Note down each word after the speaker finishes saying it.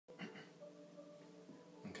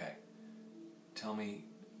tell me.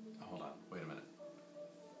 Hold on. Wait a minute.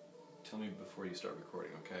 Tell me before you start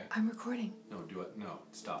recording, okay? I'm recording. No, do it. No,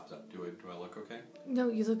 stop. Do I look okay? No,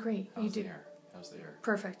 you look great. How's you the do. hair? How's the hair?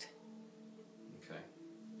 Perfect. Okay.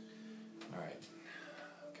 All right.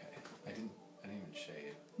 Okay. I didn't even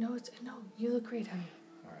shave. No, you look great, honey.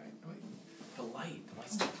 All right. Wait. The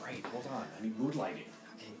light's too bright. Hold on. I need mood lighting.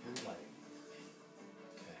 Okay. Mood lighting.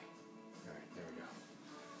 Okay. All right. There we go.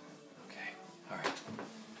 Okay. All right.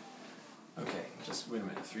 Okay. Just wait a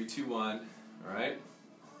minute. 3, 2, 1. All right.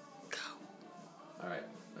 Go. All right.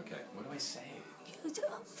 Okay. What do I say? You do.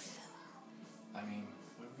 I mean,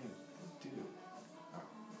 what are we gonna do? Oh,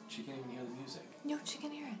 she can't even hear the music. No, she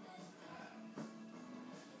can hear it.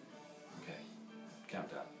 Okay.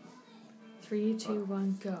 Countdown. 3, 2,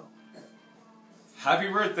 1, go. Happy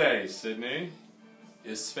birthday, Sydney.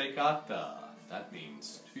 Isveikata. That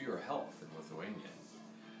means to your health in Lithuanian.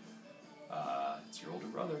 It's your older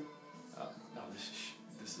brother. No,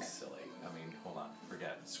 this is silly. I mean, hold on.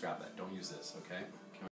 Forget it. Scrap that. Don't use this, okay?